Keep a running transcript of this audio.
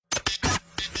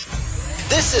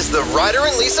This is the Ryder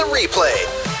and Lisa replay.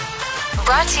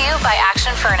 Brought to you by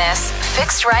Action Furnace.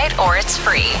 Fixed right or it's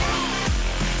free.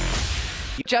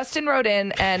 Justin wrote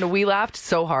in and we laughed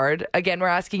so hard. Again, we're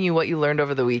asking you what you learned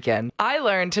over the weekend. I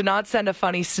learned to not send a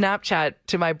funny Snapchat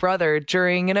to my brother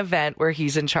during an event where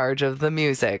he's in charge of the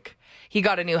music. He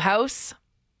got a new house,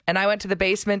 and I went to the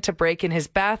basement to break in his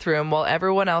bathroom while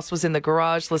everyone else was in the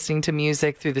garage listening to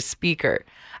music through the speaker.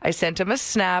 I sent him a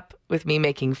snap with me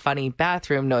making funny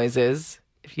bathroom noises.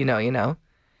 If you know, you know.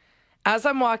 As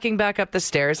I'm walking back up the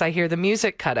stairs, I hear the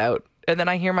music cut out, and then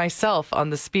I hear myself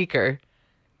on the speaker.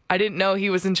 I didn't know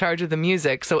he was in charge of the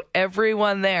music, so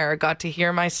everyone there got to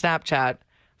hear my Snapchat,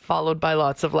 followed by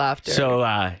lots of laughter.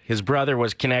 So his brother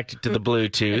was connected to the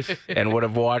Bluetooth and would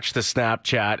have watched the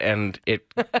Snapchat, and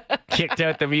it kicked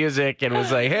out the music and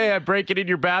was like, hey, I'm breaking in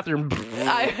your bathroom.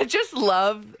 I just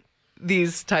love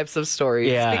these types of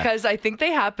stories because I think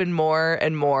they happen more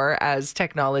and more as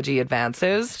technology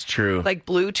advances. It's true. Like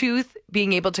Bluetooth,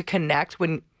 being able to connect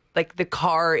when like the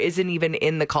car isn't even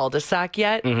in the cul-de-sac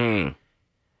yet. Mm-hmm.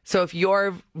 So if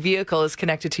your vehicle is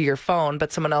connected to your phone,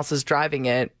 but someone else is driving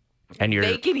it, and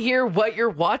they can hear what you're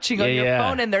watching on your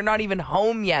phone, and they're not even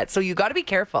home yet. So you got to be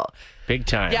careful. Big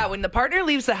time. Yeah, when the partner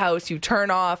leaves the house, you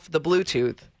turn off the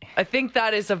Bluetooth. I think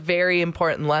that is a very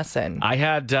important lesson. I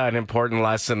had an important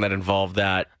lesson that involved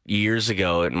that years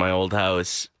ago at my old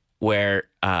house where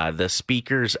the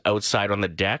speakers outside on the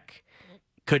deck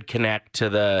could connect to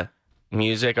the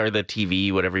music or the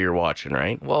TV, whatever you're watching,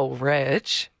 right? Whoa,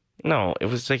 Rich. No, it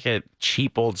was like a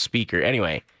cheap old speaker.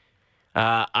 Anyway,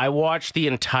 I watched the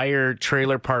entire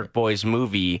Trailer Park Boys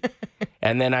movie,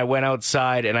 and then I went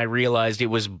outside and I realized it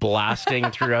was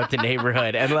blasting throughout the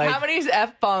neighborhood. And like, how many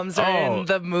F-bombs are in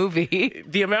the movie?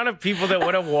 The amount of people that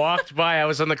would have walked by, I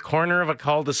was on the corner of a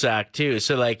cul-de-sac too.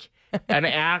 So like an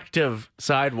active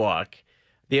sidewalk.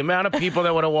 The amount of people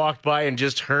that would have walked by and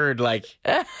just heard like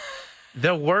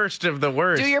the worst of the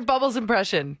worst. Do your Bubbles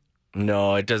impression.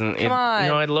 No, it doesn't. Come on.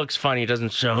 You know, it looks funny. It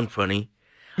doesn't sound funny.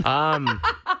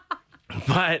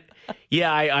 But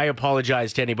yeah, I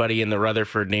apologize to anybody in the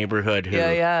Rutherford neighborhood who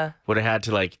would have had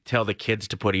to like tell the kids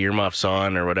to put earmuffs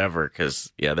on or whatever,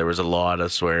 because there was a lot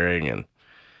of swearing, and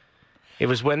it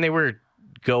was when they were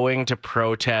going to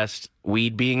protest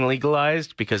weed being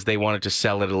legalized because they wanted to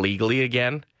sell it illegally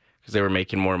again because they were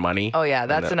making more money. Oh yeah,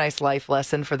 that's a nice life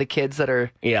lesson for the kids that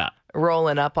are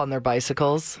rolling up on their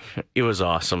bicycles. It was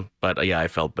awesome, but I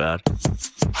felt bad.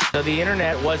 So the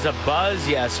internet was a buzz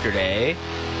yesterday.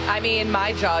 I mean,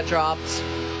 my jaw dropped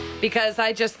because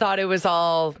I just thought it was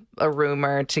all a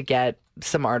rumor to get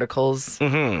some articles.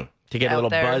 Mm-hmm. To get a little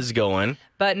buzz going.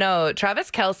 But no, Travis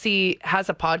Kelce has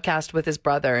a podcast with his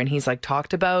brother, and he's like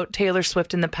talked about Taylor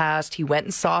Swift in the past. He went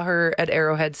and saw her at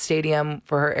Arrowhead Stadium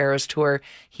for her Eras tour.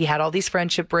 He had all these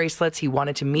friendship bracelets. He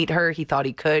wanted to meet her. He thought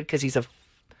he could because he's a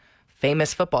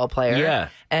famous football player. Yeah.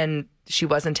 And she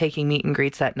wasn't taking meet and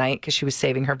greets that night because she was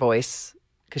saving her voice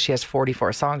because she has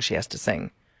 44 songs she has to sing.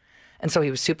 And so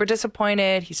he was super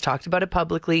disappointed. He's talked about it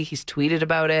publicly. He's tweeted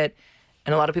about it.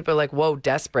 And a lot of people are like, whoa,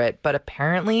 desperate. But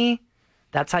apparently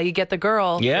that's how you get the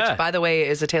girl. Yeah. Which, by the way,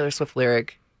 is a Taylor Swift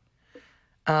lyric.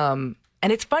 And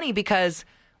it's funny because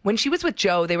when she was with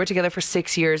Joe, they were together for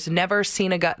 6 years. Never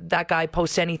seen that guy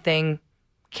post anything,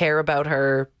 care about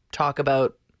her, talk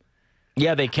about.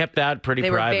 Yeah, they kept that pretty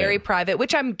private. They were very private,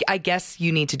 which I guess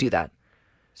you need to do that.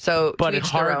 So, but it's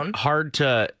hard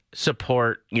to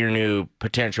support your new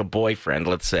potential boyfriend,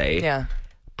 let's say,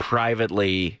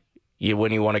 privately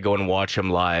when you want to go and watch him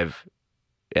live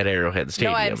at Arrowhead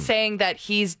Stadium. No, I'm saying that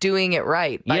he's doing it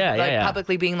right. By,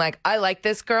 publicly being like, I like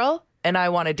this girl and I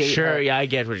want to date her. Sure, yeah, I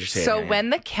get what you're saying. So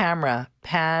when the camera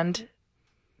panned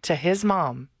to his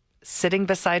mom sitting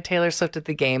beside Taylor Swift at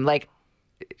the game, like,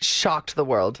 shocked the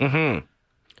world. Mm-hmm.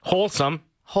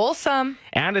 Wholesome.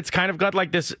 And it's kind of got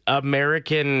like this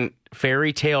American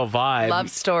fairy tale vibe. Love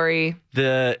story.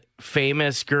 The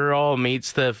famous girl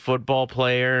meets the football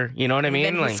player. You know what I mean?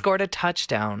 And then he scored a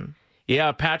touchdown.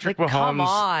 Yeah, Patrick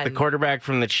Mahomes, the quarterback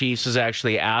from the Chiefs, has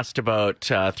actually asked about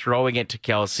throwing it to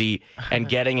Kelce and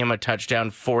getting him a touchdown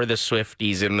for the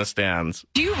Swifties in the stands.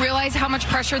 Do you realize how much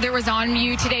pressure there was on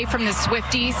you today from the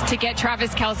Swifties to get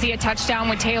Travis Kelce a touchdown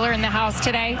with Taylor in the house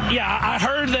today? Yeah, I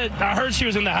heard she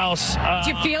was in the house.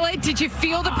 Did you feel it? Did you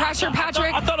feel the pressure,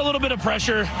 Patrick? I thought a little bit of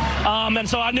pressure, and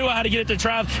so I knew I had to get it to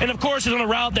Trav. And of course, it's on a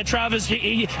route that Travis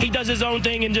he does his own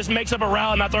thing and just makes up a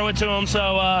route, and I throw it to him.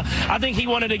 So I think he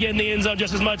wanted to get in the end zone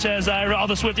just as much as all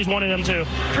the Swifties wanted him to.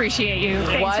 Appreciate you.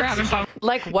 Thanks for having fun.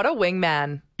 Like, what a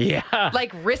wingman. Yeah.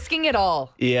 Like, risking it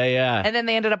all. Yeah. And then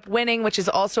they ended up winning, which is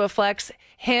also a flex.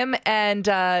 Him and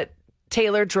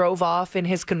Taylor drove off in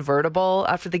his convertible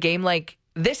after the game. Like,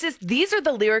 these are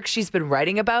the lyrics she's been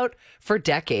writing about for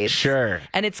decades. Sure.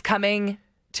 And it's coming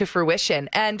to fruition.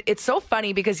 And it's so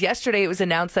funny because yesterday it was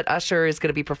announced that Usher is going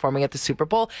to be performing at the Super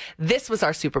Bowl. This was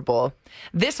our Super Bowl.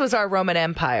 This was our Roman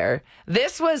Empire.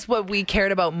 This was what we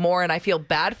cared about more. And I feel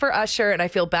bad for Usher and I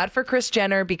feel bad for Kris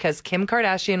Jenner because Kim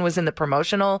Kardashian was in the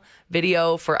promotional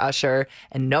video for Usher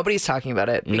and nobody's talking about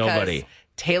it. Because Nobody.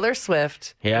 Taylor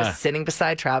Swift was sitting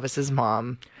beside Travis's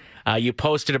mom. You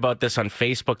posted about this on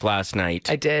Facebook last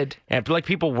night. I did. And like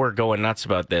people were going nuts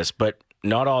about this, but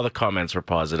not all the comments were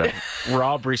positive.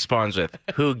 Rob responds with,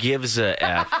 "Who gives a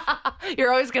F?"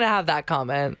 You're always going to have that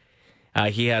comment.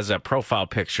 He has a profile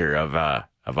picture of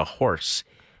a horse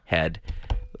head,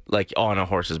 like on a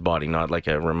horse's body, not like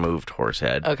a removed horse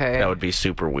head. Okay. That would be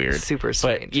super weird. Super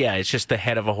strange. But yeah, it's just the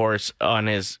head of a horse on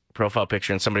his profile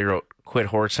picture, and somebody wrote, "Quit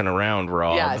horsing around,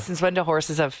 Rob." Yeah, since when do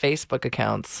horses have Facebook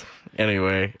accounts?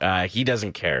 Anyway, he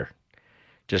doesn't care.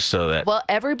 Just so that... Well,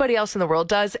 everybody else in the world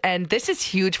does, and this is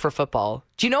huge for football.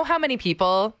 Do you know how many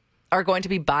people are going to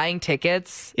be buying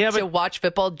tickets to watch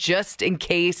football just in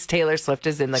case Taylor Swift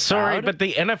is in the crowd? Sorry, but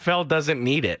the NFL doesn't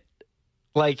need it.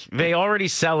 Like, they already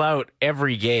sell out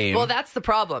every game. Well, that's the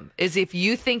problem, is if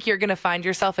you think you're going to find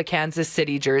yourself a Kansas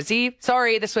City jersey,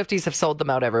 sorry, the Swifties have sold them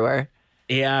out everywhere.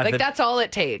 Yeah. Like, that's all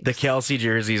it takes. The Kelsey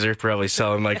jerseys are probably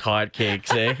selling like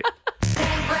hotcakes, eh?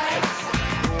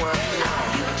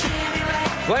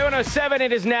 Play 107,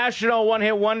 it is National One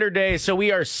Hit Wonder Day, so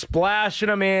we are splashing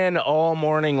them in all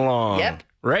morning long. Yep.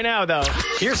 Right now, though.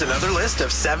 Here's another list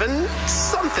of 7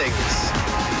 somethings.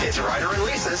 It's Ryder and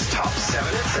Lisa's Top 7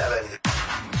 at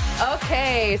 7.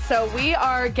 Okay, so we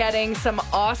are getting some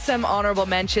awesome honorable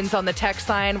mentions on the text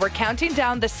line. We're counting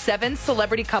down the 7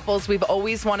 celebrity couples we've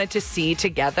always wanted to see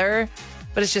together,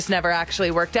 but it's just never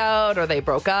actually worked out, or they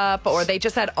broke up, or they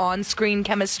just had on-screen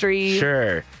chemistry.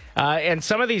 Sure. And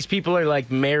some of these people are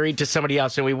like married to somebody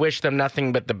else, and we wish them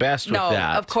nothing but the best with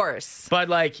that. No, of course. But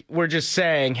like, we're just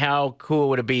saying, how cool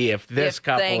would it be if this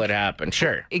couple had happened?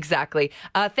 Sure. Exactly.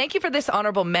 Thank you for this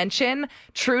honorable mention.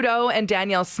 Trudeau and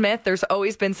Danielle Smith, there's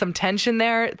always been some tension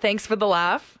there. Thanks for the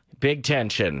laugh. Big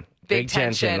tension. Big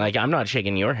tension. Like, I'm not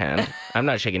shaking your hand. I'm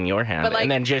not shaking your hand. But like,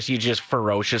 and then you just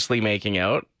ferociously making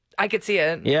out. I could see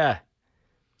it. Yeah.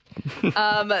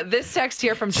 This text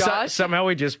here from Josh. Somehow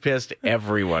we just pissed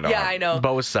everyone off. Yeah, I know.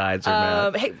 Both sides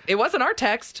are mad. Hey, it wasn't our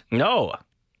text. No.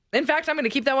 In fact, I'm going to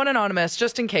keep that one anonymous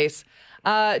just in case.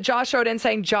 Josh wrote in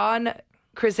saying John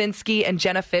Krasinski and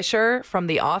Jenna Fisher from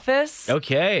The Office.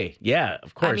 Okay. Yeah,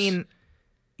 of course. I mean,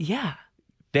 yeah.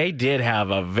 They did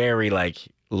have a very, like,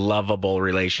 lovable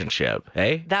relationship,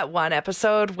 hey? That one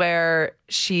episode where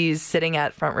she's sitting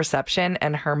at front reception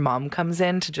and her mom comes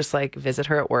in to just, like, visit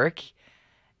her at work.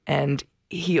 And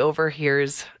he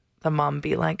overhears the mom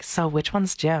be like, "So which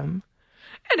one's Jim?"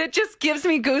 And it just gives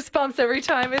me goosebumps every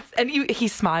time. He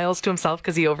smiles to himself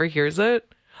because he overhears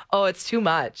it. Oh, it's too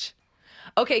much.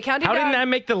 Okay, counting down. How didn't that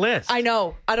make the list? I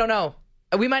know. I don't know.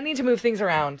 We might need to move things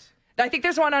around. I think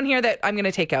there's one on here that I'm going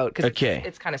to take out because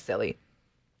it's kind of silly.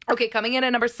 Okay, coming in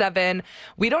at number 7.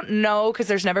 We don't know because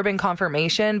there's never been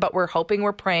confirmation, but we're hoping,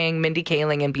 we're praying Mindy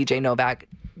Kaling and BJ Novak.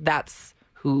 That's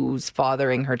who's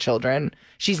fathering her children.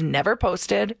 She's never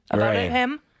posted about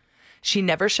him. She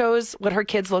never shows what her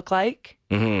kids look like.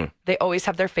 Mm-hmm. They always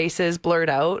have their faces blurred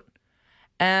out.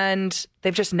 And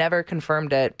they've just never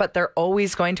confirmed it. But they're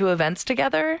always going to events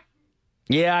together.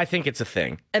 Yeah, I think it's a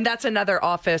thing. And that's another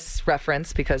Office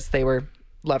reference because they were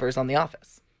lovers on The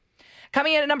Office.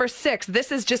 Coming in at number 6.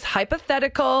 This is just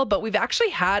hypothetical, but we've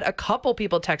actually had a couple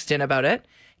people text in about it.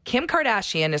 Kim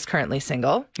Kardashian is currently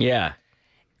single. Yeah.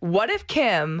 What if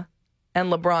Kim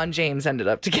and LeBron James ended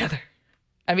up together?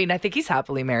 I mean, I think he's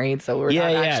happily married, so we're not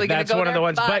actually going to go there. That's one of the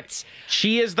ones. But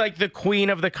she is like the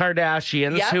queen of the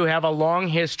Kardashians who have a long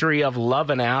history of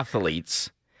loving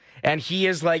athletes. And he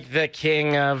is like the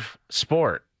king of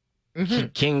sport. Mm-hmm.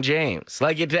 King James.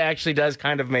 Like, it actually does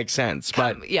kind of make sense.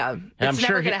 But it's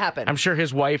never going to happen. I'm sure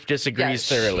his wife disagrees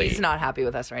thoroughly. She's not happy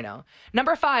with us right now.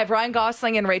 Number 5, Ryan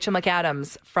Gosling and Rachel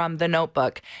McAdams from The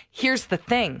Notebook. Here's the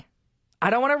thing. I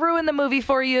don't want to ruin the movie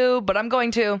for you, but I'm going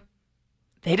to.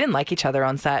 They didn't like each other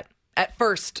on set. At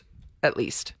first, at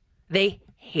least. They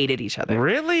hated each other.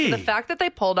 Really? So the fact that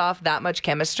they pulled off that much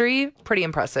chemistry, pretty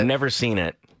impressive. Never seen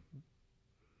it.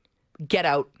 Get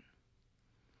out.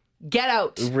 Get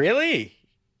out. Really?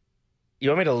 You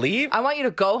want me to leave? I want you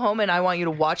to go home and I want you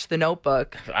to watch The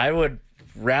Notebook. I would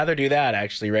rather do that,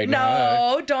 actually, right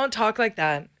now. No, don't talk like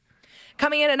that.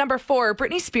 Coming in at number 4,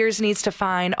 Britney Spears needs to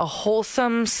find a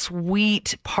wholesome,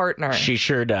 sweet partner. She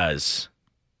sure does.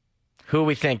 Who are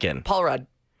we thinking? Paul Rudd.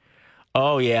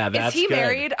 Oh, yeah, that's Is he good.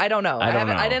 married? I don't know. I don't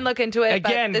know. I didn't look into it.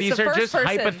 Again, but this these is the are first just person.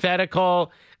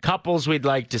 hypothetical couples we'd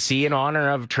like to see in honor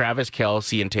of Travis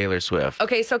Kelce and Taylor Swift.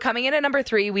 Okay, so coming in at number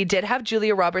 3, we did have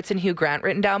Julia Roberts and Hugh Grant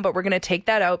written down, but we're going to take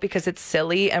that out because it's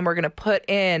silly, and we're going to put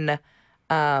in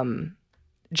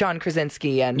John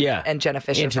Krasinski and Jenna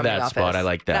Fisher into from that The Office. spot. I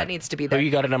like that. That needs to be there. Who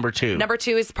you got at number 2? Number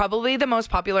 2 is probably the most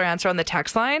popular answer on the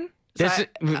text line. So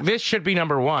This should be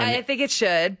number 1. I think it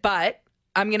should, but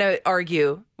I'm going to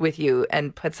argue with you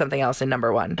and put something else in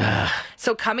number 1.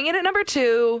 So coming in at number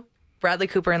 2, Bradley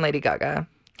Cooper and Lady Gaga.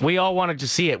 We all wanted to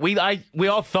see it. We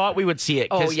all thought we would see it.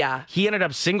 Oh, yeah. He ended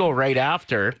up single right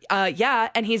after. Yeah,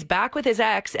 and he's back with his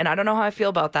ex, and I don't know how I feel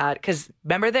about that, because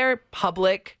remember their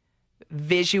public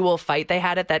visual fight they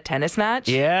had at that tennis match?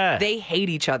 Yeah. They hate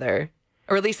each other.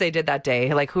 Or at least they did that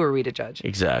day. Like, who are we to judge?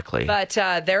 Exactly. But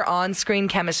their on-screen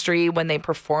chemistry when they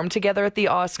performed together at the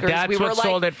Oscars, That's we were what like,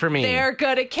 sold it for me. They're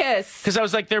gonna kiss. Because I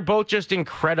was like, they're both just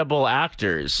incredible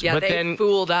actors. Yeah, but they then,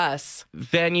 fooled us.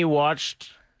 Then you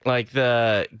watched like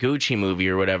the Gucci movie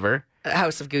or whatever.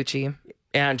 House of Gucci.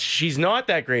 And she's not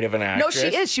that great of an actress. No,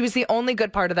 she is. She was the only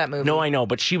good part of that movie. No, I know,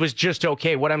 but she was just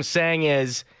okay. What I'm saying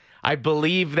is, I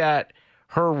believe that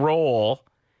her role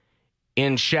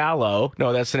in Shallow,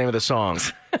 no, that's the name of the song.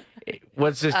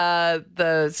 What's this?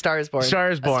 The Star is Born.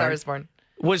 Star is Born. A Star is Born.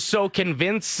 Was so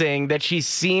convincing that she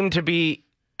seemed to be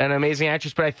an amazing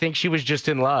actress, but I think she was just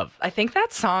in love. I think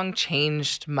that song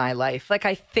changed my life. Like,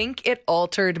 I think it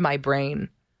altered my brain.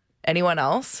 Anyone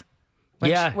else?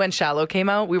 When Shallow came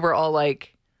out, we were all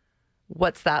like,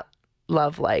 what's that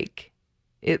love like?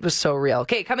 It was so real.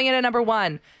 Okay, coming in at number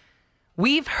 1.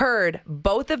 We've heard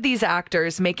both of these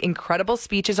actors make incredible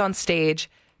speeches on stage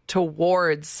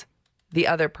towards the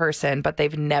other person, but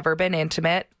they've never been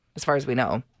intimate, as far as we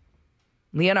know.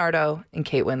 Leonardo and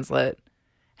Kate Winslet.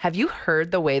 Have you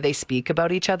heard the way they speak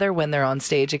about each other when they're on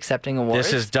stage accepting awards?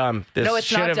 This is dumb. No,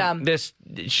 it's not dumb. This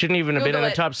shouldn't even have been in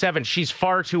the top 7. She's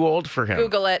far too old for him.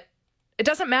 Google it. It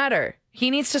doesn't matter.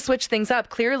 He needs to switch things up.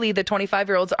 Clearly, the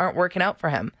 25-year-olds aren't working out for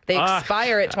him. They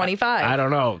expire at 25. I don't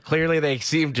know. Clearly, they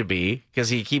seem to be, because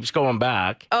he keeps going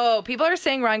back. Oh, people are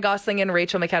saying Ryan Gosling and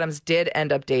Rachel McAdams did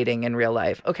end up dating in real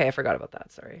life. Okay, I forgot about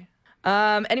that. Sorry.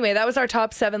 Anyway, that was our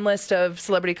top 7 list of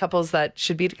celebrity couples that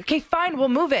should be... Okay, fine. We'll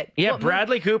move it. Yeah,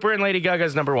 Bradley Cooper and Lady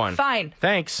Gaga's number 1. Fine.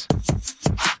 Thanks.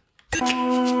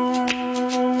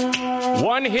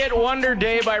 One Hit Wonder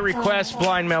Day by request,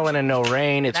 Blind Melon and No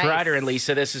Rain. It's Nice. Ryder and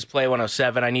Lisa. This is Play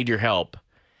 107. I need your help.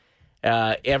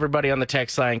 Everybody on the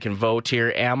text line can vote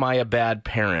here. Am I a bad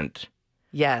parent?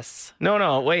 Yes.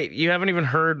 No, wait. You haven't even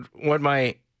heard what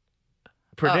my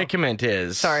predicament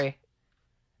is. Sorry.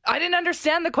 I didn't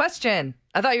understand the question.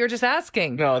 I thought you were just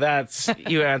asking. No,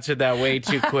 you answered that way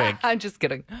too quick. I'm just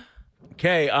kidding.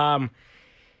 Okay,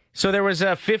 so there was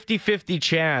a 50-50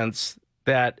 chance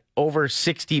that over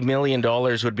 $60 million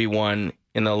would be won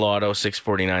in the Lotto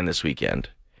 649 this weekend.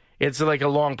 It's like a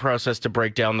long process to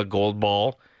break down the gold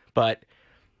ball, but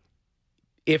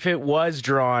if it was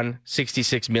drawn,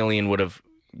 66 million would have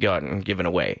gotten given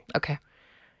away. Okay.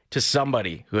 To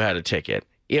somebody who had a ticket.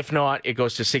 If not, it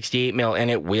goes to 68 mil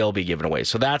and it will be given away.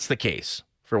 So that's the case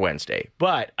for Wednesday.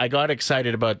 But I got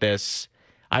excited about this.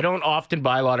 I don't often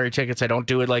buy lottery tickets. I don't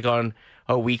do it like on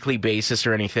a weekly basis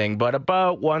or anything, but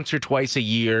about once or twice a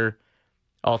year,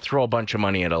 I'll throw a bunch of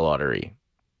money at a lottery.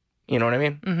 You know what I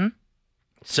mean? Mm-hmm.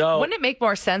 So wouldn't it make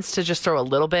more sense to just throw a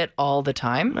little bit all the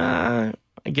time? I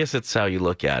guess that's how you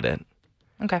look at it.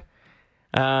 Okay.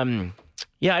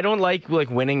 Yeah, I don't like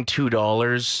winning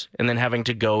 $2 and then having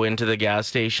to go into the gas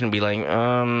station and be like,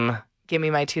 give me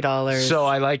my $2. So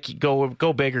I like go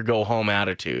big or go home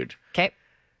attitude. Okay.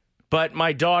 But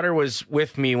my daughter was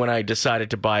with me when I decided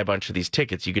to buy a bunch of these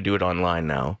tickets. You could do it online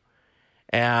now.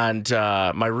 And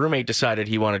my roommate decided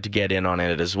he wanted to get in on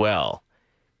it as well.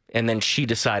 And then she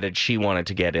decided she wanted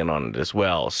to get in on it as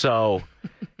well. So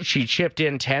she chipped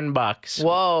in $10.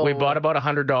 Whoa. We bought about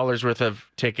 $100 worth of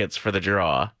tickets for the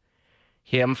draw.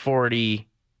 Him 40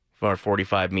 or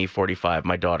 45, me 45,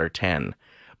 my daughter 10.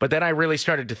 But then I really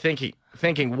started to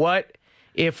thinking, what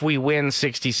if we win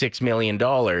 $66 million?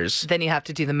 Then you have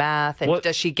to do the math. And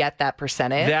does she get that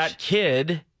percentage? That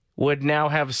kid would now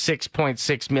have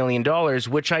 $6.6 million,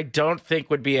 which I don't think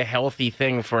would be a healthy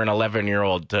thing for an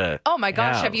 11-year-old to Oh my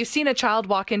gosh, have you seen a child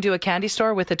walk into a candy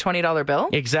store with a $20 bill?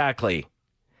 Exactly.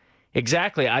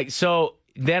 So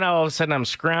then all of a sudden I'm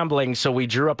scrambling, so we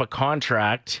drew up a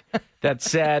contract that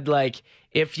said,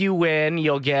 if you win,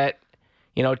 you'll get,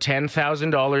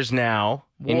 $10,000 now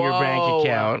in your bank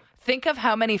account. Think of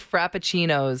how many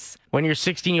Frappuccinos. When you're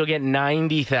 16, you'll get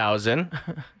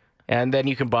 $90,000, and then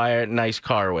you can buy a nice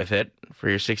car with it for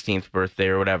your 16th birthday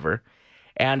or whatever.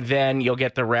 and then you'll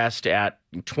get the rest at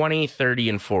 20, 30,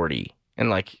 and 40. And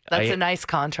like that's a nice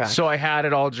contract. So I had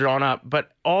it all drawn up,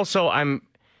 but also I'm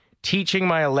teaching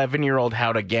my 11-year-old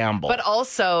how to gamble. But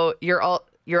also you're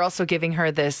also giving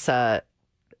her this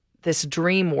this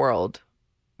dream world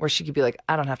where she could be like,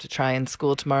 I don't have to try in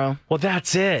school tomorrow. Well,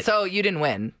 that's it. So you didn't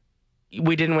win.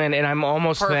 We didn't win, and I'm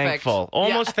almost thankful.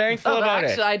 Thankful about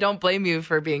it. I don't blame you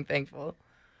for being thankful.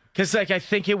 Because like I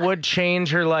think it would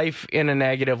change her life in a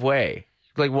negative way.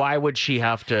 Like, why would she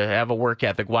have to have a work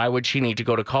ethic? Why would she need to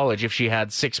go to college if she had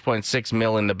 6.6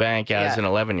 mil in the bank as an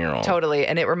 11-year-old? Totally.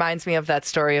 And it reminds me of that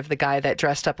story of the guy that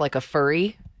dressed up like a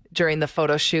furry during the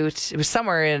photo shoot. It was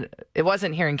it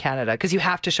wasn't here in Canada because you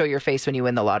have to show your face when you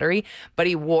win the lottery. But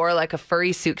he wore like a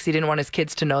furry suit because he didn't want his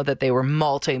kids to know that they were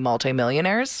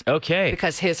multi-millionaires. Okay.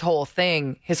 Because his whole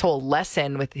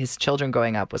lesson with his children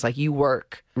growing up was like, you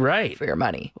work for your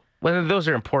money. Well, those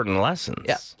are important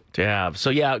lessons to have. So,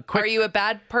 yeah. Are you a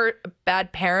bad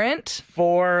parent?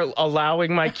 For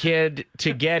allowing my kid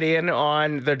to get in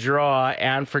on the draw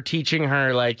and for teaching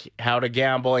her, like, how to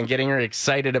gamble and getting her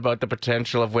excited about the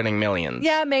potential of winning millions.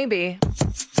 Yeah, maybe.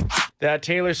 That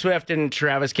Taylor Swift and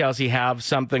Travis Kelce have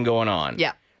something going on.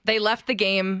 Yeah. They left the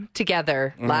game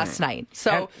together last night.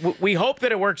 So we hope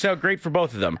that it works out great for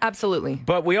both of them. Absolutely.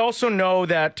 But we also know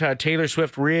that Taylor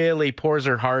Swift really pours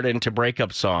her heart into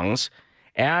breakup songs.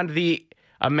 And the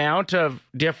amount of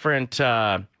different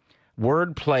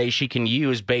wordplay she can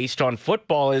use based on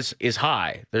football is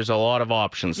high. There's a lot of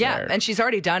options there. Yeah, and she's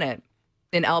already done it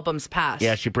in albums past.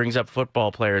 Yeah, she brings up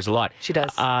football players a lot. She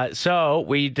does. So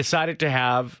we decided to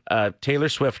have Taylor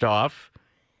Swift off.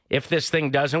 If this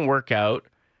thing doesn't work out,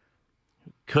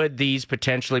 could these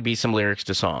potentially be some lyrics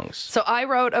to songs? So I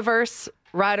wrote a verse,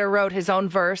 Ryder wrote his own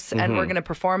verse, and we're going to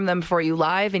perform them for you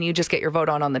live, and you just get your vote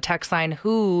on the text line.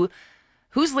 Whose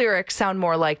lyrics sound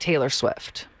more like Taylor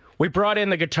Swift? We brought in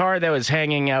the guitar that was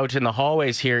hanging out in the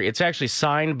hallways here. It's actually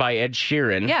signed by Ed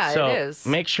Sheeran. Yeah, so it is.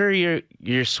 Make sure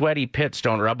your sweaty pits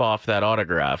don't rub off that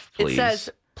autograph, please. It says,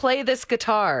 play this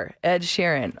guitar, Ed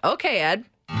Sheeran. Okay, Ed.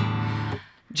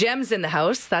 Gem's in the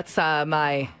house. That's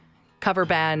my cover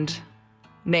band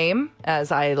name,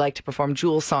 as I like to perform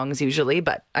Jewel songs usually,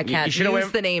 but I can't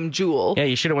use the name Jewel. Yeah,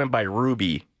 you should have went by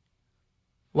Ruby.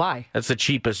 Why? That's the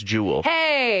cheapest Jewel.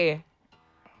 Hey!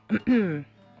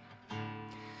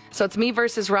 So it's me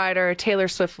versus Ryder, Taylor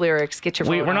Swift lyrics. Get your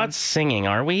vote We're not singing,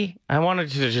 are we? I wanted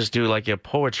to just do like a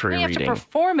poetry reading. You have to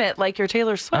perform it like you're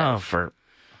Taylor Swift. Oh,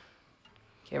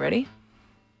 Okay, ready?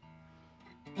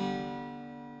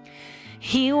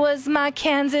 He was my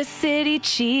Kansas City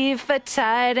chief, a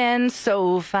tight end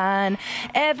so fine.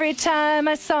 Every time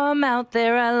I saw him out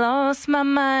there, I lost my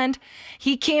mind.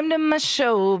 He came to my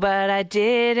show, but I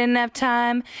didn't have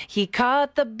time. He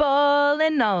caught the ball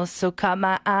and also caught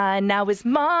my eye. Now his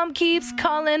mom keeps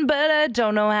calling, but I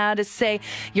don't know how to say.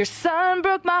 Your son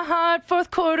broke my heart, fourth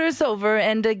quarter's over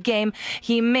and a game.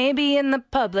 He may be in the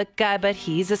public eye, but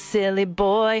he's a silly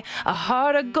boy. A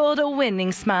heart of gold, a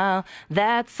winning smile.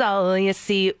 That's all you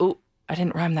see. Ooh, I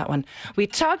didn't rhyme that one. We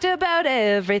talked about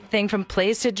everything from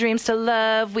plays to dreams to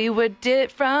love. We were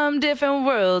from different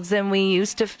worlds and we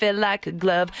used to fit like a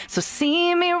glove. So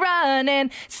see me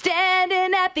running,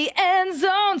 standing at the end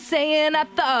zone, saying I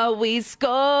thought we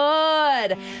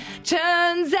scored.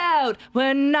 Turns out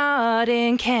we're not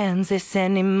in Kansas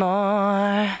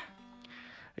anymore.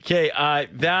 Okay,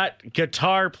 that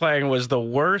guitar playing was the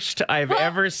worst I've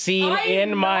ever seen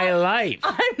in my life.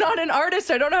 I'm not an artist.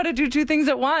 I don't know how to do two things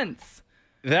at once.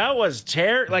 That was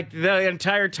terrible. Like, the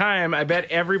entire time, I bet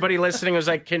everybody listening was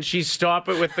like, can she stop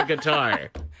it with the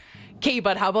guitar? Okay,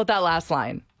 but how about that last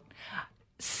line?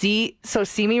 See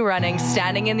me running,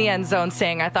 standing in the end zone,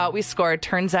 saying, I thought we scored.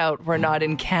 Turns out we're not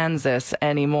in Kansas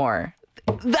anymore.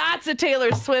 That's a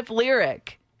Taylor Swift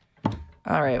lyric.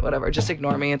 All right, whatever. Just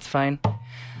ignore me. It's fine.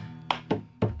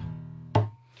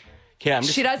 Okay,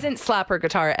 She doesn't slap her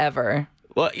guitar ever.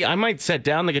 Well, I might set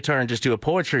down the guitar and just do a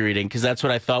poetry reading because that's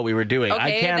what I thought we were doing. Okay,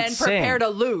 I can't then sing. prepare to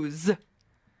lose.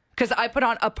 Because I put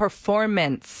on a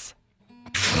performance.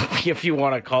 If you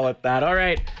want to call it that. All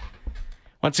right.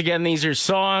 Once again, these are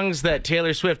songs that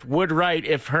Taylor Swift would write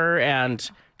if her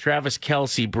and Travis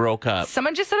Kelce broke up.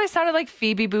 Someone just said I sounded like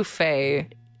Phoebe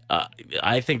Buffay.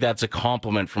 I think that's a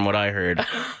compliment from what I heard.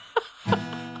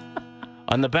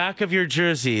 On the back of your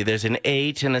jersey, there's an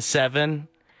 8 and a 7.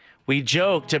 We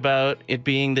joked about it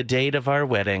being the date of our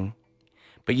wedding,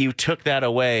 but you took that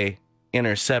away,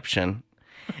 interception.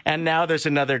 And now there's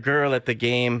another girl at the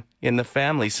game in the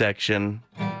family section.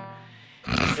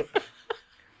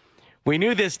 We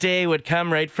knew this day would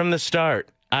come right from the start.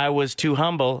 I was too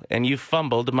humble, and you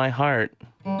fumbled my heart.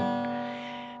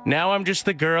 Now I'm just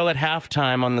the girl at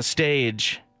halftime on the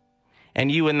stage.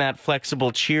 And you and that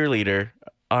flexible cheerleader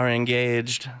are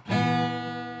engaged.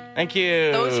 Thank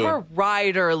you. Those were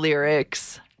Ryder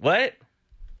lyrics. What?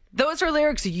 Those are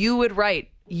lyrics you would write.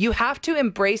 You have to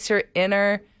embrace your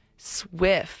inner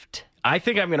Swift. I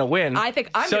think I'm going to win. I think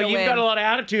I'm going to win. So you've got a lot of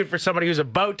attitude for somebody who's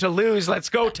about to lose. Let's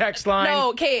go, text line. No,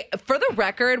 okay. For the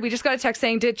record, we just got a text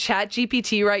saying, did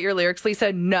ChatGPT write your lyrics,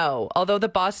 Lisa? No. Although the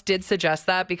boss did suggest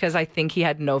that because I think he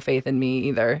had no faith in me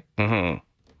either. Mm-hmm.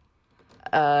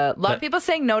 A lot of people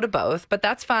saying no to both, but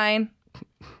that's fine.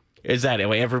 Is that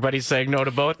anyway? Everybody's saying no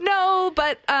to both? No,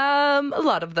 but a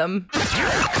lot of them.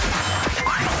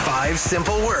 5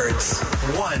 simple words,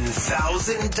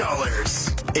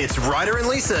 $1,000. It's Ryder and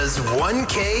Lisa's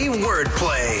 1K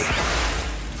wordplay.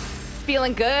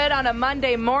 Feeling good on a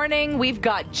Monday morning. We've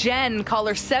got Jen,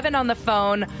 caller 7 on the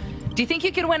phone. Do you think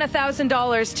you could win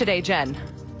 $1,000 today, Jen?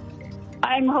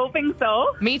 I'm hoping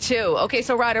so. Me too. Okay,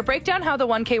 so Ryder, break down how the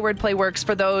 1K wordplay works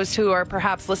for those who are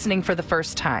perhaps listening for the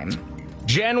first time.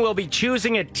 Jen will be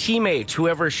choosing a teammate,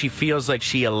 whoever she feels like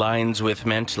she aligns with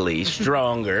mentally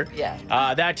stronger.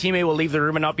 Yeah. That teammate will leave the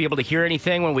room and not be able to hear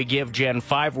anything. When we give Jen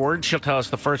 5 words, she'll tell us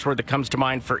the first word that comes to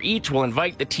mind for each. We'll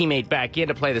invite the teammate back in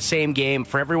to play the same game.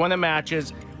 For everyone that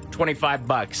matches,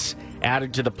 $25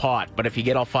 added to the pot. But if you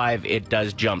get all 5, it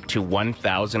does jump to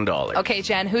 $1,000. Okay,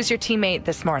 Jen, who's your teammate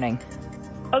this morning?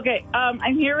 Okay,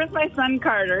 I'm here with my son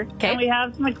Carter, and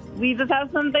we just have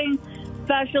something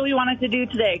special we wanted to do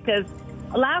today because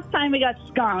last time we got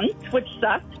skunked, which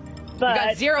sucked.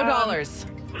 But you got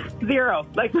 $0. Zero.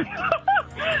 Like,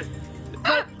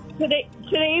 but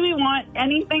today we want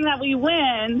anything that we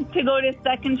win to go to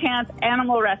Second Chance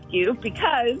Animal Rescue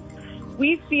because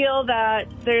we feel that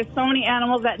there's so many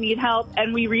animals that need help,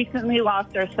 and we recently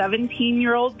lost our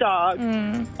 17-year-old dog,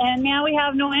 and now we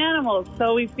have no animals.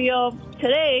 So we feel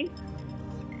today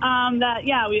that,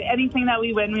 anything that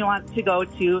we win, we want to go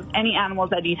to any animals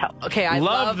that need help. Okay, I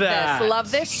love that. this. Love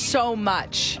this so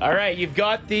much. All right, you've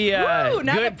got the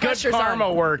good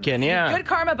karma working, yeah. Good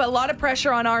karma, but a lot of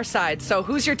pressure on our side. So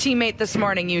who's your teammate this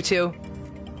morning, you two?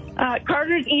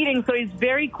 Carter's eating, so he's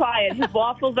very quiet. His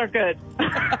waffles are good.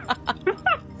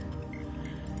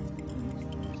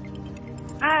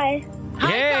 Hi.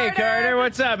 Hey, Carter,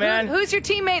 what's up, man? Who's your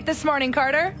teammate this morning,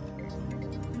 Carter?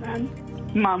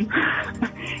 Mom.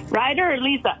 Ryder or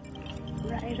Lisa?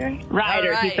 Ryder,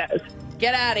 right. he says.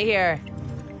 Get out of here.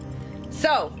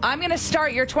 So, I'm going to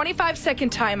start your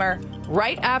 25-second timer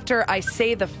right after I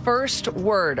say the first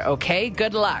word, okay?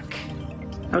 Good luck.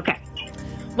 Okay.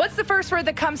 What's the first word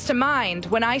that comes to mind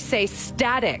when I say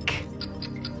static?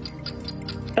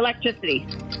 Electricity.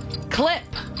 Clip.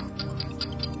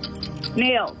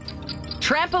 Nails.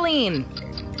 Trampoline.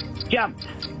 Jump.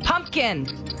 Pumpkin.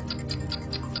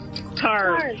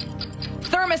 Cars.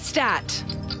 Thermostat.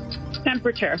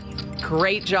 Temperature.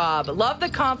 Great job. Love the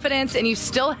confidence, and you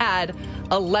still had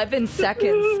 11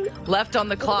 seconds left on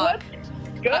the clock.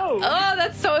 Let's go. Oh,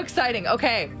 that's so exciting.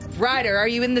 Okay, Ryder, are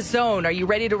you in the zone? Are you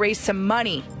ready to raise some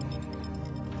money?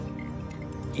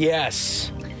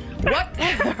 Yes. What,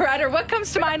 Ryder, what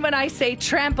comes to mind when I say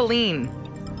trampoline?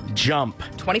 Jump.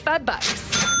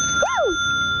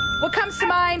 $25. What comes to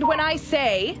mind when I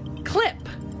say clip?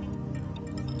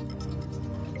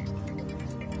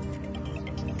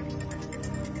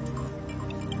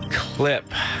 Clip.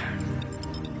 Do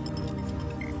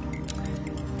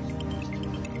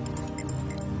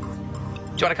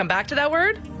you want to come back to that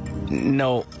word?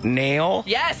 No. Nail?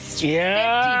 Yes.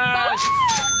 Yeah.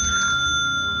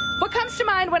 $50. What comes to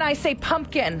mind when I say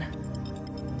pumpkin?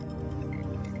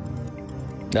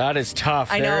 That is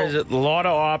tough. I know. There is a lot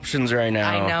of options right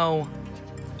now. I know.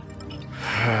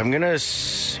 I'm going to...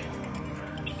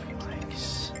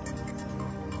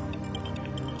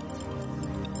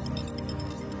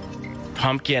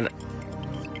 Pumpkin.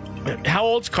 How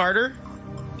old's Carter?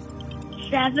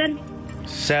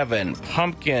 7.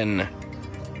 Pumpkin.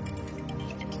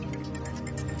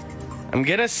 I'm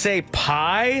going to say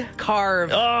pie. Carve.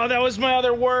 Oh, that was my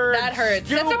other word. That hurts.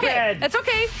 That's okay. That's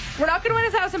okay. We're not going to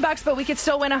win $1,000, but we could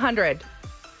still win 100.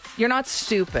 You're not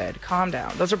stupid. Calm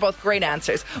down. Those are both great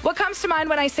answers. What comes to mind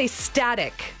when I say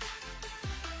static?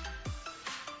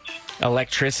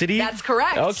 Electricity? That's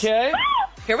correct. Okay.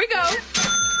 Here we go.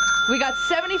 We got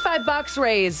 $75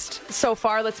 raised so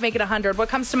far. Let's make it 100. What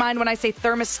comes to mind when I say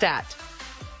thermostat?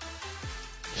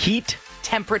 Heat?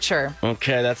 Temperature.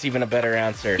 Okay, that's even a better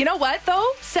answer. You know what,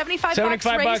 though? $75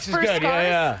 $75 raised is for good. scars.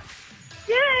 Yeah.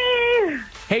 Yay!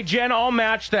 Hey, Jen, I'll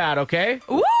match that, okay?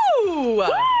 Ooh! Woo!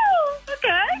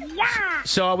 Okay. Yeah.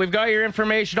 So we've got your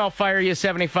information. I'll fire you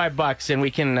 $75, and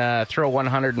we can throw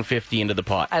 $150 into the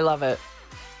pot. I love it.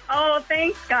 Oh,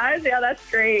 thanks, guys. Yeah, that's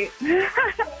great.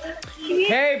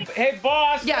 Hey,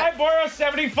 boss, Yeah. can I borrow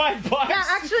 $75? Yeah,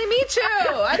 actually, me too.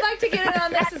 I'd like to get in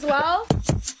on this as well.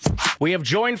 We have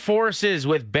joined forces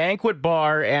with Banquet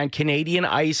Bar and Canadian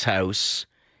Ice House,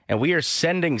 and we are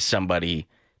sending somebody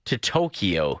to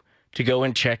Tokyo to go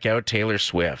and check out Taylor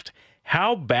Swift.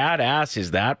 How badass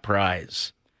is that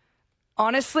prize?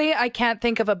 Honestly, I can't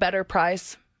think of a better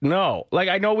prize. No, like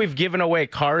I know we've given away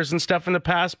cars and stuff in the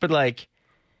past, but like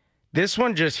this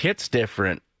one just hits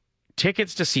different.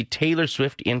 Tickets to see Taylor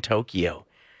Swift in Tokyo.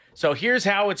 So here's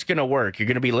how it's going to work. You're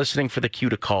going to be listening for the cue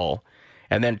to call,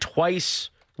 and then twice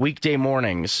weekday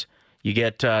mornings, you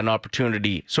get an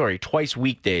opportunity. Sorry, twice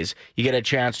weekdays, you get a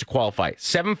chance to qualify.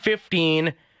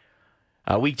 7:15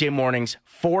 weekday mornings,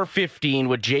 4:15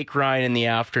 with Jake Ryan in the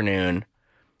afternoon.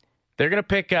 They're going to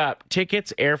pick up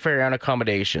tickets, airfare, and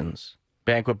accommodations.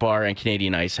 Banquet Bar and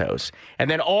Canadian Ice House. And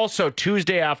then also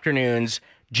Tuesday afternoons,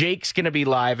 Jake's going to be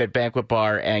live at Banquet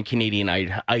Bar and Canadian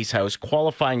Ice House,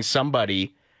 qualifying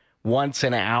somebody once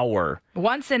an hour.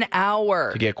 Once an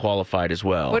hour. To get qualified as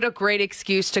well. What a great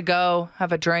excuse to go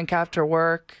have a drink after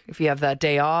work if you have that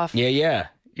day off. Yeah,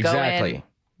 exactly.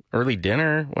 Early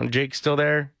dinner when Jake's still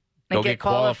there. And get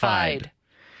qualified.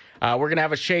 We're going to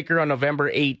have a shaker on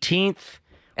November 18th.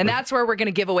 And that's where we're going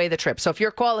to give away the trip. So if you're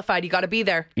qualified, you got to be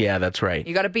there. Yeah, that's right.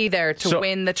 You got to be there to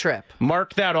win the trip.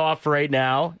 Mark that off right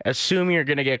now. Assume you're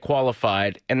going to get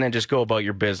qualified, and then just go about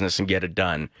your business and get it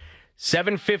done.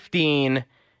 7:15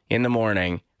 in the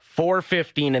morning,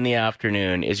 4:15 in the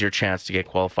afternoon is your chance to get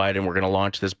qualified, and we're going to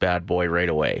launch this bad boy right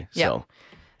away. Yep.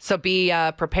 So be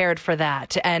prepared for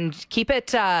that. And keep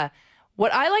it...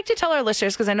 what I like to tell our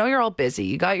listeners, because I know you're all busy,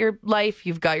 you got your life,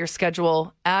 you've got your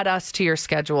schedule, add us to your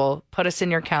schedule, put us in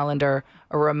your calendar,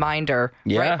 a reminder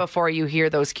right before you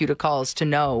hear those cue to calls to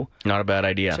know. Not a bad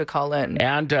idea. To call in.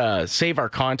 And save our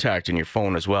contact in your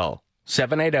phone as well.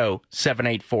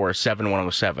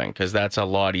 780-784-7107, because that's a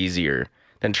lot easier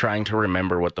than trying to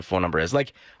remember what the phone number is.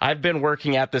 Like, I've been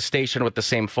working at this station with the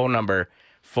same phone number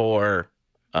for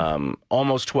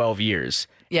almost 12 years.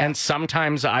 Yeah. And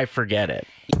sometimes I forget it.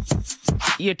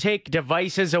 You take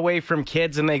devices away from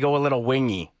kids and they go a little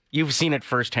wingy. You've seen it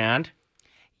firsthand.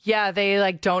 Yeah,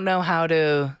 they don't know how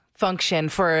to function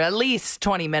for at least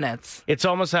 20 minutes. It's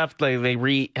almost have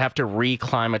to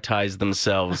reclimatize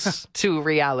themselves to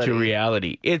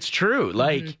reality. It's true.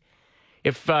 Like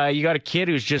if you got a kid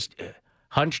who's just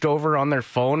hunched over on their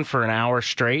phone for an hour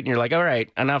straight and you're like, all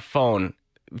right, enough phone.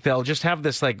 They'll just have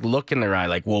this look in their eye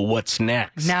like, well, what's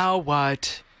next? Now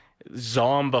what?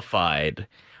 Zombified.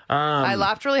 I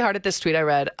laughed really hard at this tweet I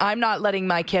read. I'm not letting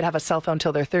my kid have a cell phone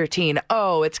till they're 13.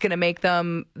 Oh, it's going to make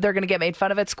them, they're going to get made fun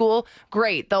of at school?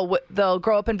 Great. They'll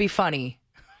grow up and be funny.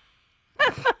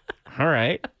 All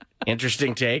right.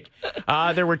 Interesting take.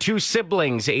 There were two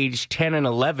siblings aged 10 and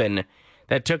 11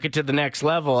 that took it to the next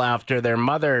level after their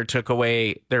mother took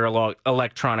away their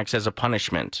electronics as a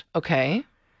punishment. Okay.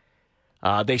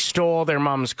 They stole their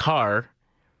mom's car.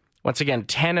 Once again,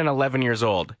 10 and 11 years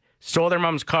old. Stole their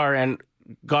mom's car and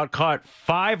got caught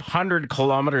 500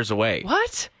 kilometers away.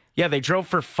 What? Yeah, they drove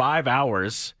for 5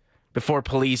 hours before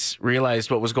police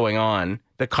realized what was going on.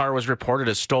 The car was reported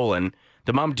as stolen.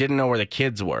 The mom didn't know where the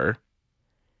kids were.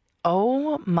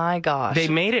 Oh, my gosh. They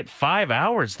made it 5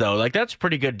 hours, though. That's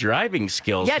pretty good driving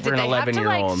skills for an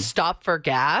 11-year-old. Have to, stop for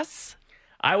gas?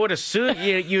 I would assume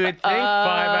you would think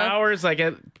 5 hours,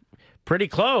 pretty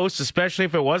close, especially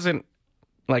if it wasn't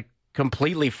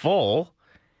completely full.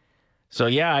 So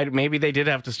yeah, maybe they did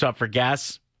have to stop for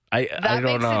gas. I don't know. That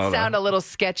makes it sound a little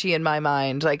sketchy in my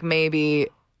mind, maybe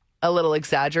a little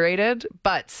exaggerated,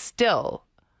 but still,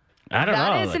 I don't know.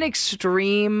 That is an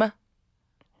extreme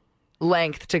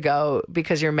length to go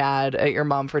because you're mad at your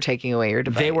mom for taking away your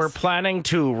device. They were planning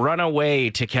to run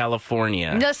away to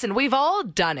California. Listen, we've all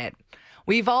done it.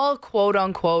 We've all quote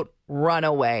unquote run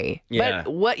away. Yeah.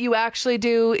 But what you actually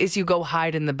do is you go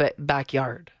hide in the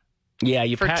backyard. Yeah,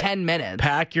 you for 10 minutes.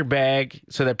 Pack your bag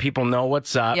so that people know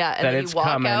what's up. Yeah, and that then it's you walk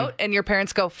coming. out, and your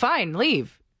parents go, "Fine,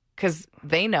 leave," because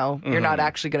they know you're not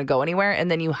actually going to go anywhere. And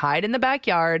then you hide in the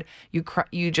backyard.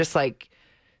 You just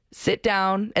sit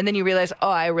down, and then you realize,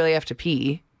 oh, I really have to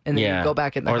pee, and then you go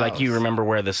back in the house. Or you remember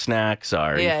where the snacks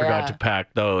are. Yeah, you forgot to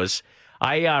pack those.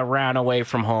 I ran away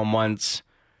from home once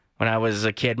when I was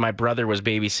a kid. My brother was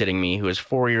babysitting me, who was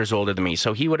 4 years older than me,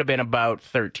 so he would have been about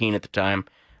 13 at the time.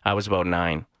 I was about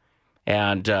 9.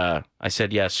 And I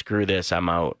said, yeah, screw this, I'm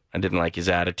out. I didn't like his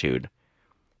attitude.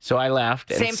 So I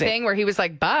left. Same thing where he was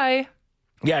like, bye.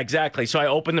 Yeah, exactly. So I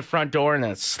opened the front door and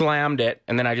then slammed it.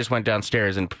 And then I just went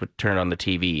downstairs and turned on the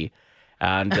TV.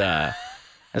 And I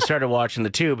started watching the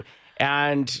tube.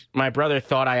 And my brother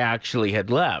thought I actually had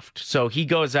left. So he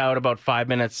goes out about 5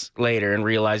 minutes later and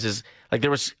realizes like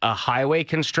there was a highway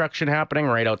construction happening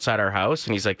right outside our house.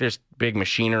 And he's like, there's big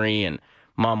machinery and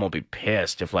Mom will be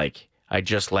pissed if like I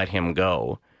just let him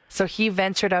go. So he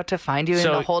ventured out to find you, and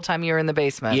the whole time you were in the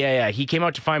basement. Yeah. He came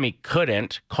out to find me,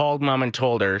 couldn't, called Mom and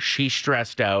told her. She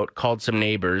stressed out, called some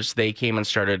neighbors. They came and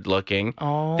started looking.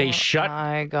 Oh,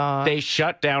 my God. They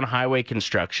shut down highway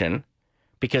construction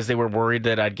because they were worried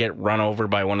that I'd get run over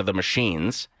by one of the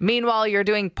machines. Meanwhile, you're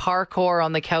doing parkour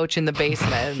on the couch in the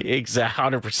basement. Exactly,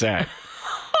 100%.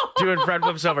 Doing front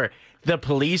flips over. The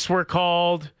police were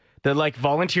called. The like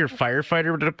volunteer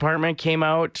firefighter department came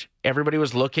out. Everybody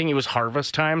was looking. It was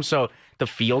harvest time, so the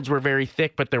fields were very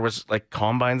thick, but there was like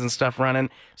combines and stuff running.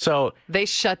 So they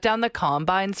shut down the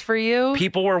combines for you?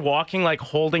 People were walking like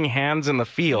holding hands in the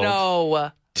field. No.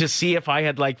 To see if I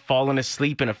had like fallen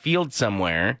asleep in a field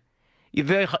somewhere.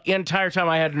 The entire time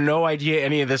I had no idea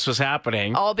any of this was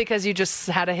happening. All because you just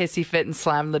had a hissy fit and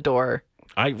slammed the door.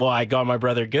 I got my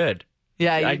brother good.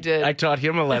 Yeah, you did. I taught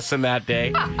him a lesson that day.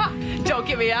 Don't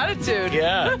give me attitude.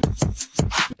 Yeah.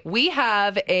 We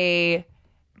have a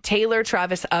Taylor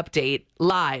Travis update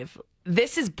live.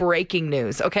 This is breaking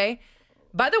news, okay?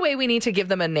 By the way, we need to give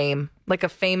them a name, like a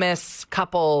famous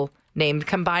couple named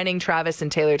combining Travis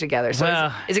and Taylor together.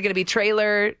 So is it going to be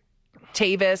Trailer,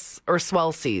 Tavis, or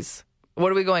Swelsies?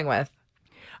 What are we going with?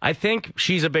 I think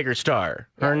she's a bigger star.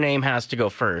 Her name has to go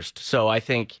first. So I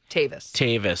think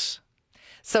Tavis.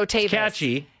 So Tavis,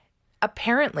 catchy.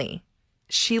 Apparently,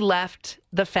 she left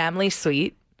the family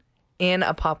suite in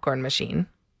a popcorn machine.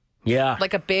 Yeah.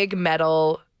 Like a big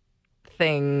metal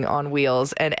thing on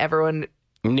wheels, and everyone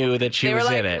knew that she was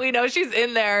in it. We know she's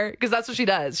in there because that's what she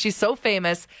does. She's so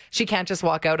famous, she can't just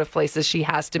walk out of places. She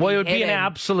has to be Well, it would hidden. be an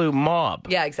absolute mob.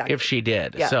 Yeah, exactly. If she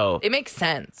did. Yeah. So it makes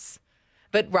sense.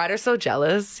 But Ryder's so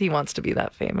jealous. He wants to be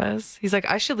that famous. He's like,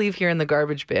 I should leave here in the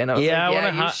garbage bin. I was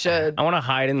like, you should. I want to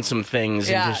hide in some things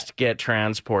and just get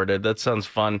transported. That sounds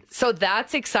fun. So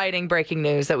that's exciting breaking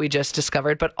news that we just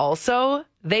discovered. But also,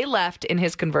 they left in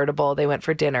his convertible. They went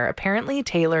for dinner. Apparently,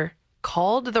 Taylor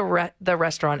called the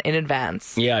restaurant in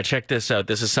advance. Yeah, check this out.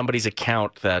 This is somebody's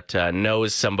account that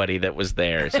knows somebody that was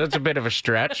there. So it's a bit of a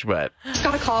stretch, but... Just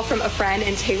got a call from a friend,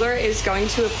 and Taylor is going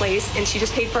to a place, and she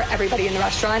just paid for everybody in the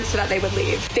restaurant so that they would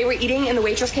leave. They were eating, and the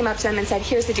waitress came up to them and said,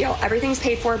 here's the deal. Everything's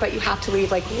paid for, but you have to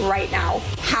leave, like, right now.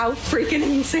 How freaking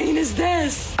insane is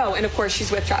this? Oh, and of course, she's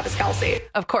with Travis Kelce.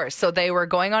 Of course. So they were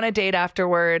going on a date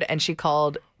afterward, and she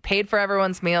called... paid for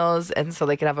everyone's meals, and so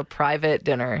they could have a private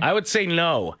dinner. I would say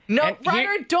no. No,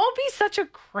 Ryder, don't be such a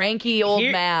cranky old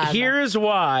man. Here's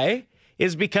why,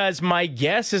 is because my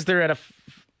guess is they're at a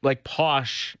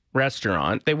posh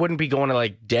restaurant. They wouldn't be going to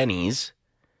like Denny's.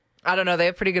 I don't know. They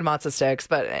have pretty good matzo sticks,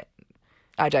 but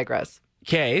I digress.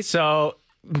 Okay, so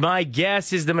my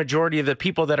guess is the majority of the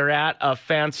people that are at a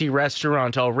fancy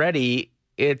restaurant already,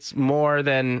 it's more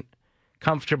than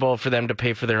comfortable for them to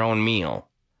pay for their own meal.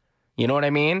 You know what I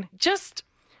mean? Just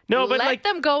let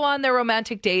them go on their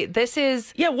romantic date. This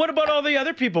is... Yeah, what about all the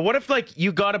other people? What if, like,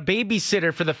 you got a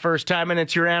babysitter for the first time and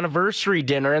it's your anniversary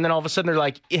dinner, and then all of a sudden they're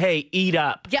like, hey, eat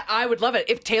up. Yeah, I would love it.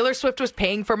 If Taylor Swift was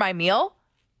paying for my meal,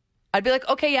 I'd be like,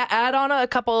 okay, yeah, add on a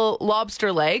couple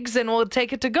lobster legs and we'll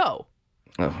take it to go.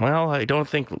 Well, I don't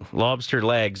think lobster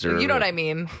legs are... You know what I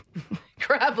mean.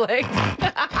 Crab legs.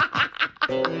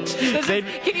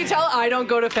 Can you tell I don't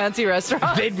go to fancy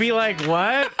restaurants? They'd be like,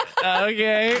 what?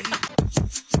 Okay.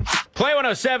 Play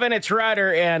 107, it's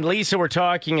Ryder and Lisa. We're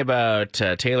talking about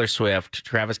Taylor Swift,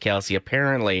 Travis Kelce,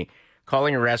 apparently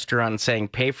calling a restaurant and saying,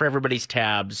 pay for everybody's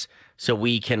tabs so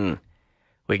we can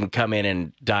come in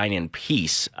and dine in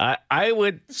peace. I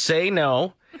would say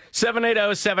no.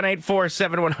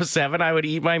 780-784-7107. I would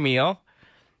eat my meal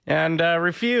and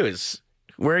refuse.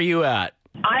 Where are you at?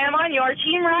 I am on your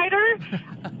team, Ryder.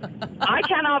 I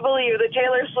cannot believe that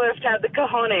Taylor Swift had the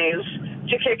cojones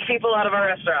to kick people out of our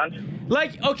restaurant.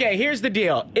 Like, okay, here's the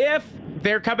deal. If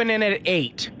they're coming in at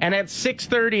 8 and at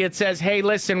 6:30 it says, hey,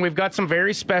 listen, we've got some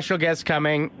very special guests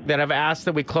coming that have asked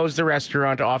that we close the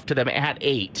restaurant off to them at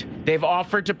 8. They've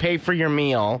offered to pay for your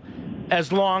meal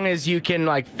as long as you can,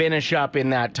 like, finish up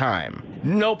in that time.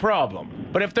 No problem.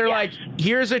 But if they're like,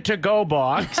 here's a to-go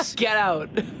box. Get out.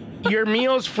 Your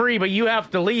meal's free, but you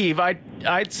have to leave.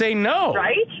 I'd say no.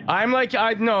 Right? I'm like,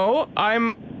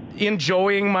 I'm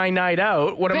enjoying my night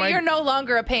out. But you're no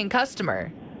longer a paying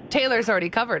customer. Taylor's already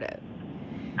covered it.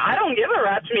 I don't give a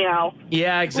rat's meow.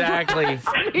 Yeah, exactly. Meow.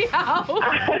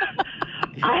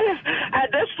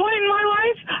 At this point in my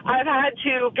life, I've had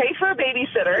to pay for a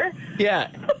babysitter. Yeah.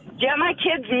 Get my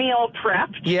kids' meal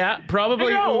prepped. Yeah,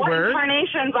 probably Uber. What Uber.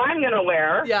 incarnations I'm going to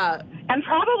wear. Yeah. and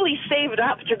probably saved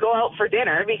up to go out for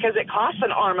dinner because it costs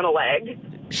an arm and a leg.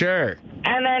 Sure.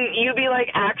 And then you'd be like,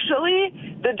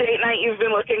 actually, the date night you've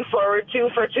been looking forward to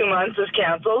for 2 months is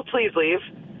canceled. Please leave.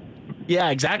 Yeah,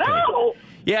 exactly. No!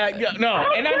 Yeah, no,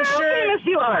 and I'm how famous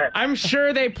you are. I'm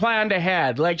sure they planned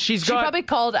ahead. Like She probably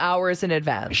called hours in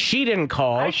advance. She didn't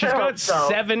call. She's got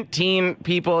 17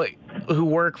 people who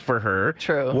work for her.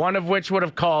 True. One of which would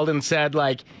have called and said,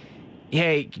 like,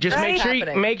 hey, just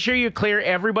make sure you clear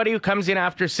everybody who comes in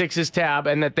after 6's tab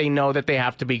and that they know that they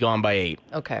have to be gone by 8.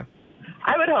 Okay.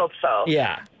 I would hope so.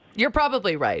 Yeah. You're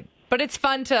probably right. But it's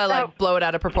fun to blow it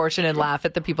out of proportion and laugh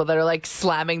at the people that are like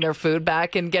slamming their food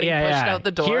back and getting pushed out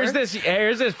the door. Here's this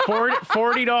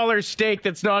 $40 steak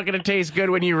that's not going to taste good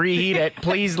when you reheat it.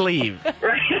 Please leave.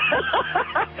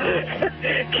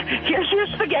 Here's your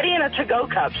spaghetti in a to-go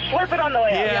cup. Slurp it on the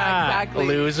way out. Yeah, exactly.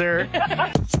 Loser.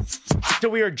 So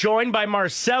we are joined by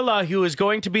Marcella, who is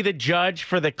going to be the judge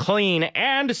for the clean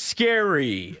and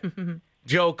scary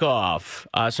joke off.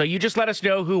 So you just let us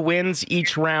know who wins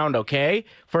each round, okay?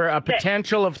 For a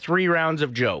potential of 3 rounds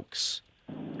of jokes.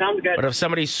 Sounds good. But if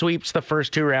somebody sweeps the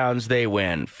first 2 rounds, they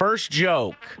win. First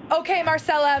joke. Okay,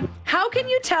 Marcella, how can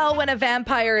you tell when a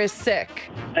vampire is sick?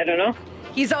 I don't know.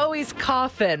 He's always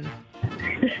coughing.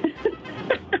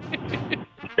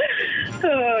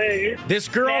 This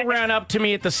girl ran up to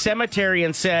me at the cemetery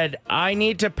and said, I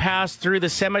need to pass through the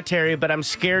cemetery, but I'm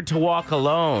scared to walk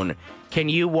alone. Can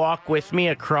you walk with me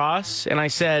across? And I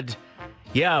said,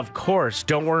 yeah, of course.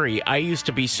 Don't worry. I used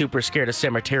to be super scared of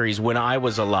cemeteries when I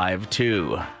was alive,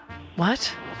 too.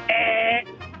 What?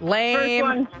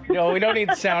 Lame. No, we don't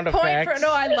need sound effects.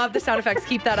 No, I love the sound effects.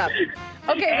 Keep that up.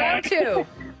 Okay, round 2.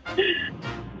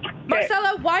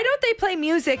 Marcella, why don't they play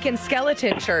music in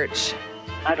Skeleton Church?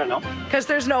 I don't know. Because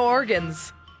there's no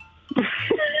organs.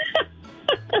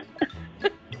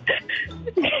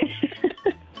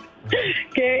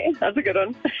 Okay, that's a good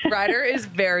one. Ryder is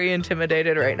very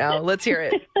intimidated right now. Let's hear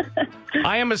it.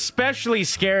 I am especially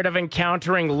scared of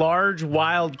encountering large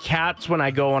wild cats when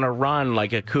I go on a run,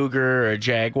 like a cougar or a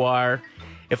jaguar.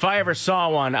 If I ever saw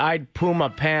one, I'd poo my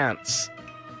pants.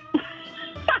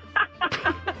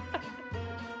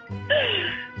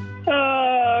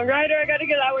 Ryder, I gotta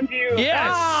get that one to you.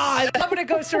 Yes! I love when it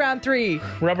goes to round 3.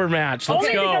 Rubber match. Let's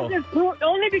go.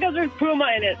 Only because there's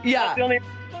Puma in it. Yeah. That's the only...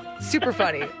 Super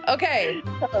funny. Okay.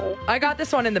 I got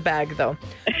this one in the bag, though.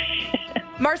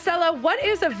 Marcella, what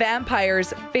is a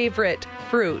vampire's favorite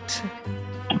fruit?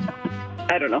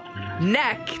 I don't know.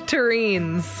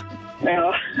 Nectarines.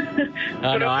 No.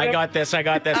 Oh, no, I got this.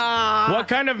 What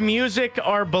kind of music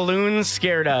are balloons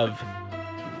scared of?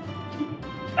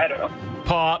 I don't know.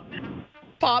 Pop.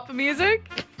 Pop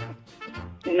music?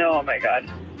 No, oh my God.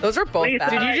 Those are both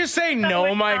bad. Did you just say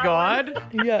no, my God?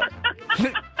 Yeah.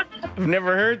 I've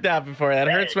never heard that before. That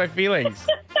hurts my feelings.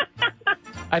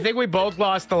 I think we both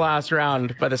lost the last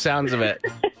round by the sounds of it.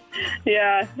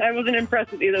 Yeah, I wasn't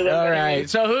impressed with either of them. All right.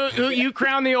 So who you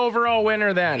crown the overall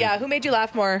winner then? Yeah, who made you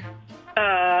laugh more?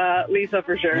 Lisa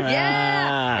for sure.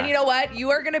 Yeah. And you know what?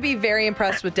 You are going to be very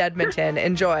impressed with Deadmonton.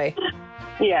 Enjoy.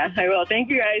 Yeah, I will. Thank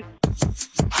you, guys.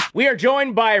 We are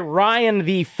joined by Ryan,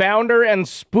 the founder and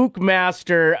spook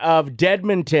master of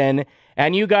Deadmonton,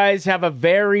 and you guys have a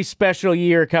very special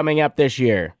year coming up this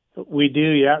year. We do,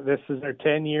 yeah. This is our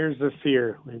 10 years this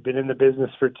year. We've been in the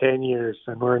business for 10 years,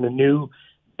 and we're in a new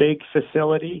big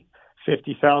facility,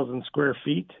 50,000 square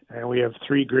feet, and we have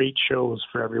 3 great shows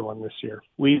for everyone this year.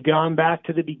 We've gone back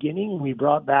to the beginning. We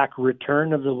brought back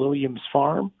Return of the Williams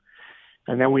Farm,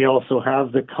 and then we also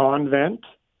have the convent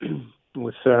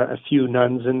with a few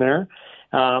nuns in there.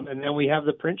 And then we have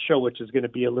the print show, which is going to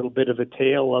be a little bit of a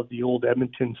tale of the old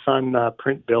Edmonton Sun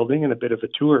print building and a bit of a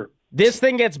tour. This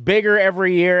thing gets bigger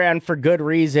every year, and for good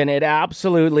reason. It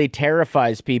absolutely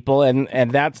terrifies people,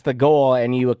 and that's the goal,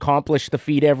 and you accomplish the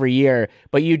feat every year.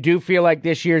 But you do feel like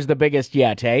this year's the biggest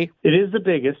yet, eh? It is the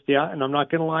biggest, yeah, and I'm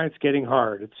not going to lie, it's getting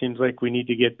hard. It seems like we need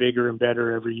to get bigger and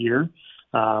better every year.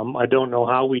 I don't know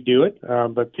how we do it,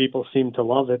 but people seem to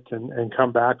love it and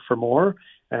come back for more.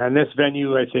 And this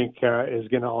venue, I think, is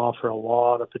going to offer a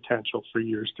lot of potential for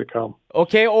years to come.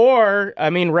 Okay,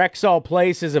 Rexall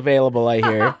Place is available, I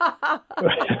hear.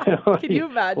 Can you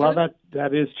imagine? Well,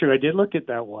 that is true. I did look at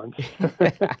that once.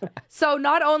 So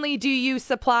not only do you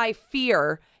supply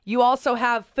fear, you also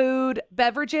have food,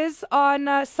 beverages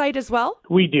on site as well?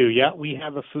 We do, yeah. We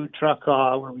have a food truck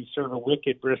where we serve a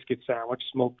wicked brisket sandwich,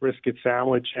 smoked brisket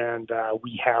sandwich, and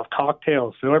we have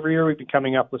cocktails. So every year we've been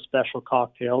coming up with special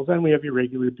cocktails, and we have your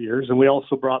regular beers. And we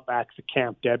also brought back the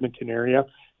Camp Deadmonton area,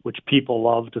 which people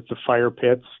loved at the fire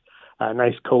pits. a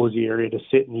nice cozy area to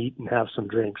sit and eat and have some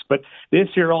drinks. But this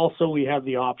year also we have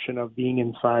the option of being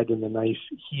inside in a nice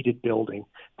heated building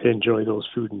to enjoy those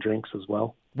food and drinks as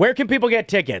well. Where can people get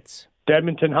tickets?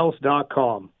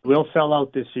 Deadmontonhouse.com. We'll sell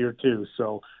out this year too,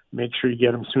 so make sure you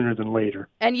get them sooner than later.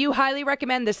 And you highly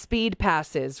recommend the speed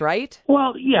passes, right?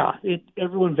 Well, yeah,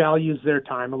 everyone values their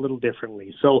time a little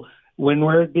differently. So when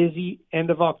we're busy end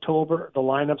of October, the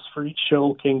lineups for each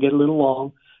show can get a little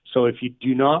long. So if you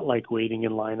do not like waiting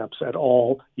in lineups at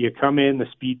all, you come in, the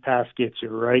speed pass gets you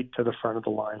right to the front of the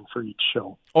line for each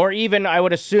show. Or even, I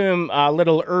would assume, a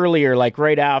little earlier, like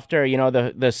right after,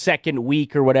 the second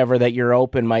week or whatever that you're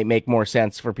open might make more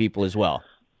sense for people as well.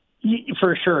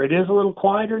 For sure. It is a little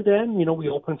quieter then. We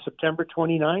open September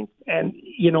 29th, and,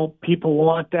 people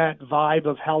want that vibe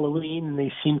of Halloween, and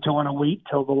they seem to want to wait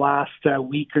till the last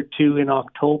week or two in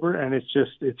October, and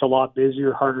it's a lot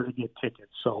busier, harder to get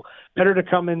tickets. So better to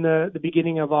come in the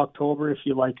beginning of October if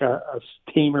you like a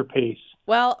tamer pace.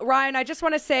 Well, Ryan, I just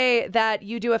want to say that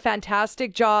you do a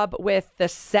fantastic job with the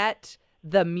set,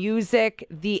 the music,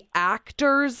 the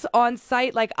actors on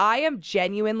site. Like, I am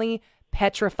genuinely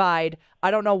petrified. I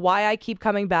don't know why I keep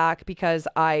coming back because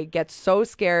I get so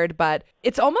scared, but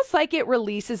it's almost like it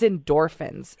releases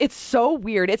endorphins. It's so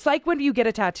weird. It's like when you get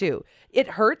a tattoo. It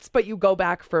hurts, but you go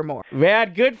back for more.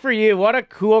 Man, good for you. What a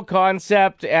cool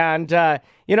concept. And,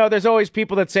 there's always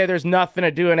people that say there's nothing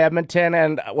to do in Edmonton.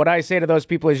 And what I say to those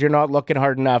people is you're not looking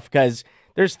hard enough, because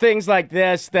there's things like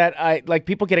this that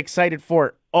people get excited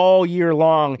for all year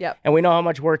long. Yep. And we know how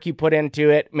much work you put into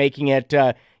it, making it,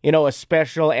 a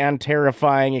special and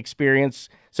terrifying experience.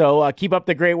 So keep up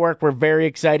the great work. We're very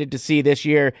excited to see this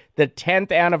year the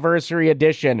 10th anniversary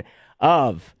edition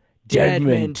of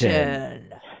Deadmonton.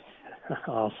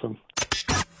 Awesome.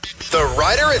 The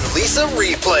Ryder and Lisa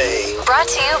replay. Brought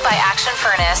to you by Action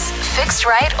Furnace. Fixed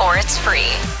right or it's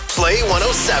free. Play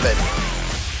 107.